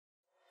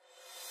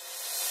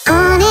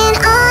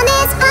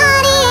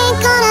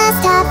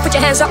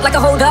hands up like a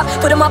hold up.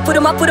 Put 'em up, put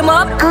 'em up, put 'em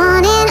up.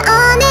 On and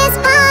on, this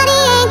party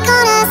ain't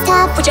gonna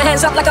stop. Put your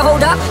hands up like a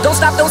hold up. Don't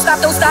stop, don't stop,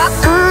 don't stop.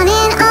 On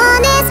and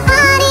on, this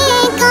party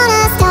ain't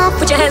gonna stop.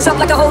 Put your hands up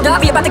like a hold up.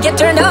 We about to get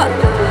turned up.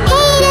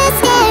 Haters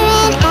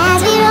staring as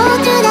we roll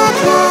through the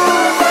club.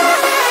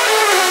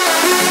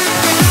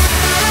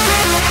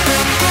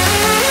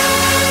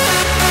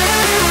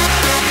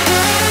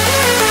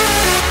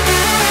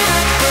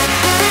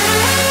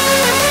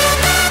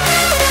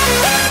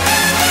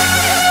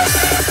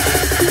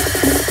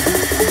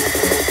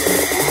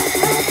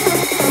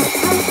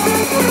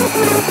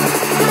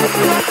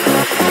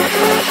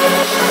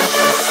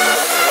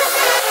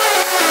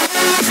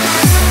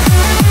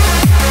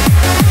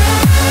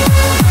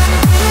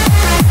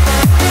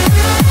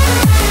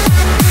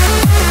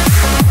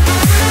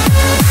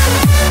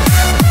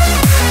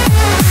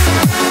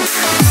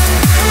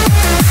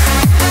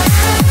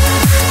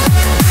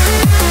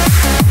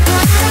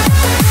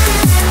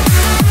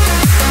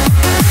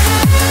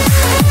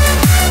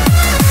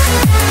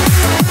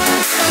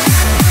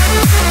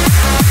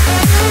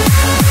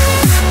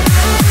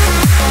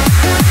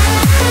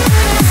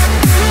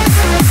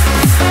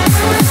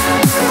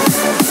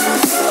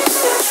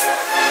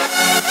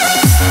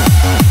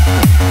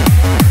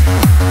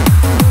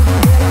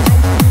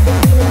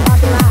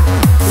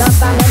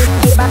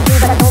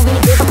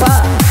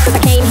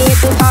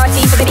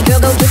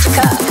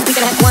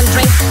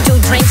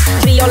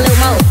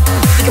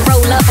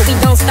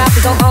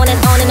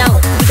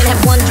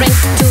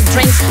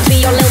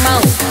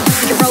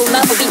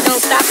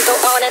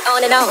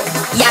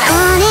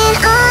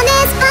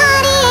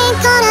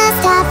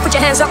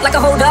 Like a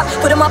hold up,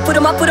 put 'em up, put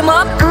 'em up, put 'em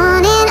up.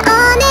 On and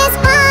on, this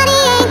party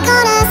ain't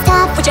gonna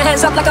stop. Put your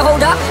hands up like a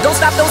hold up. Don't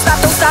stop, don't stop,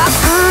 don't stop.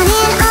 On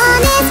and on,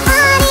 this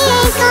party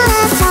ain't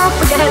gonna stop.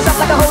 Put your hands up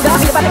like a hold up.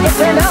 We about to get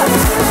turned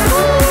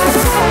up.